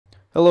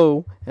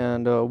Hello,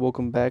 and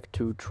welcome back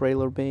to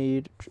Trailer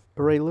Made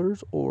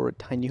Trailers, or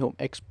Tiny Home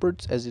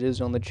Experts as it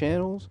is on the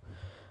channels.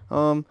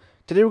 Um,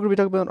 Today we're going to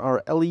be talking about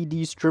our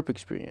LED strip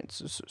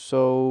experience.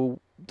 So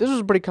this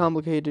is a pretty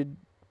complicated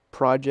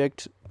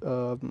project.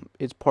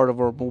 It's part of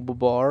our mobile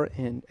bar,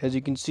 and as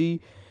you can see,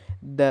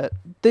 that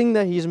thing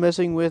that he's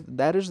messing with,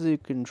 that is the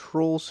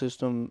control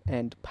system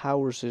and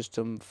power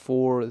system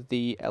for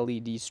the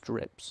LED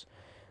strips.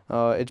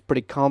 It's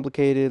pretty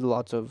complicated,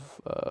 lots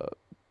of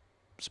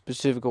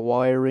specific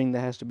wiring that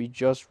has to be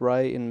just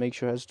right and make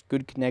sure it has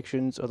good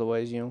connections.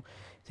 Otherwise,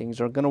 things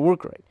aren't going to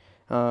work right.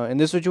 In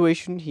this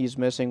situation, he's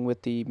messing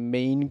with the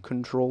main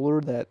controller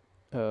that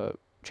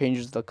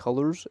changes the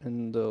colors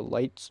and the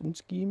lighting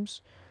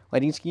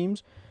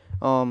schemes.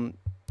 Um,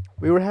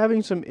 we were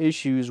having some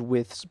issues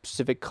with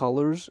specific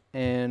colors,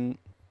 and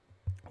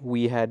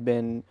we had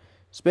been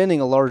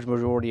spending a large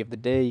majority of the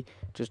day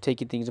just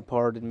taking things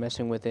apart and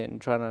messing with it and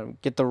trying to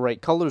get the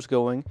right colors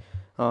going.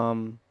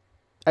 Um,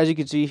 as you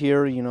can see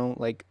here,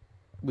 like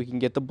we can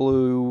get the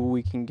blue,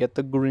 we can get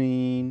the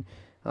green,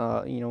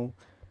 the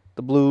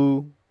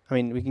blue. I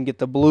mean, we can get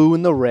the blue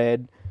and the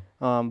red.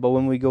 But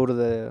when we go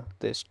to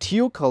this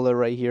teal color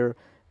right here,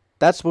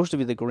 that's supposed to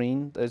be the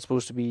green. That's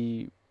supposed to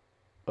be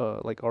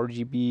like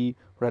RGB,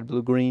 red,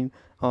 blue, green.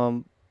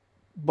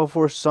 But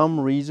for some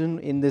reason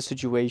in this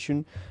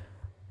situation,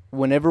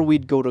 whenever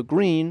we'd go to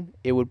green,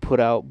 it would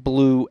put out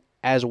blue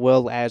as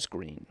well as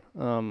green.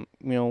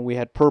 We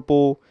had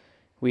purple,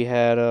 we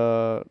had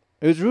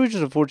it was really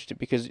just unfortunate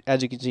because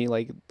as you can see,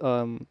 like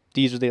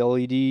these are the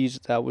LEDs.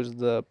 That was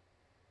the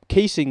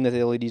casing that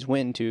the LEDs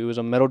went into. It was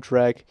a metal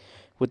track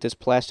with this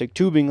plastic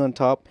tubing on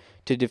top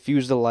to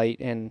diffuse the light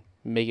and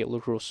make it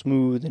look real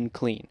smooth and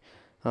clean.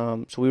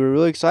 So we were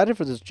really excited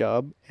for this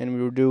job, and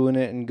we were doing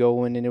it and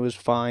going, and it was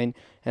fine.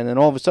 And then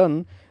all of a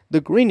sudden,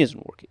 the green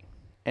isn't working,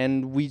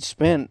 and we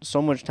spent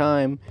so much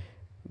time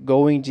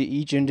going to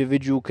each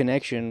individual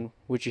connection,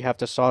 which you have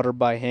to solder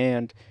by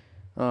hand.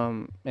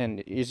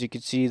 And as you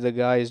can see, the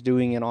guy is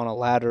doing it on a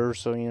ladder,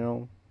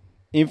 so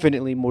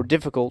infinitely more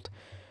difficult.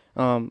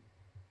 Um,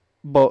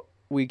 but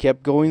we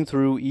kept going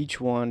through each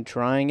one,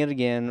 trying it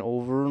again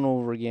over and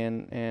over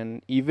again,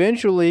 and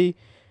eventually,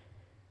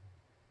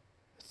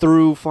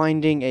 through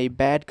finding a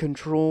bad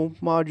control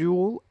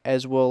module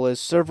as well as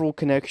several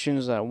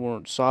connections that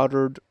weren't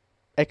soldered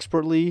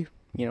expertly,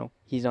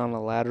 he's on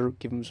a ladder,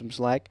 give him some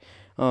slack.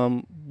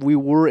 We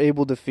were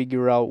able to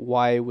figure out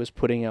why it was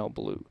putting out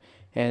blue,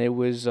 and it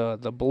was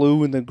the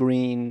blue and the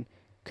green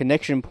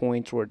connection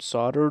points where it's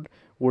soldered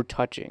were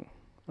touching.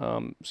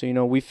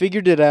 So we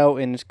figured it out,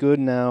 and it's good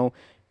now,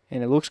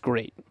 and it looks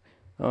great.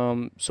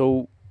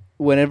 So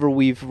whenever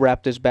we've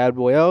wrapped this bad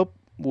boy up,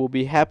 we'll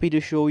be happy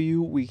to show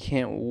you. We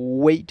can't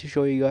wait to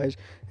show you guys.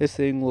 This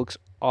thing looks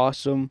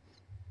awesome.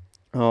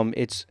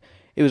 It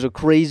was a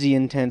crazy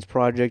intense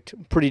project,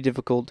 pretty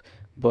difficult,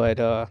 but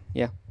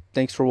yeah.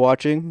 Thanks for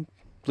watching.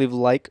 Leave a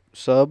like,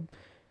 sub,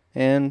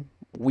 and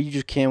we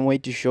just can't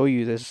wait to show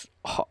you this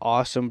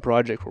awesome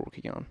project we're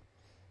working on.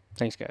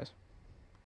 Thanks, guys.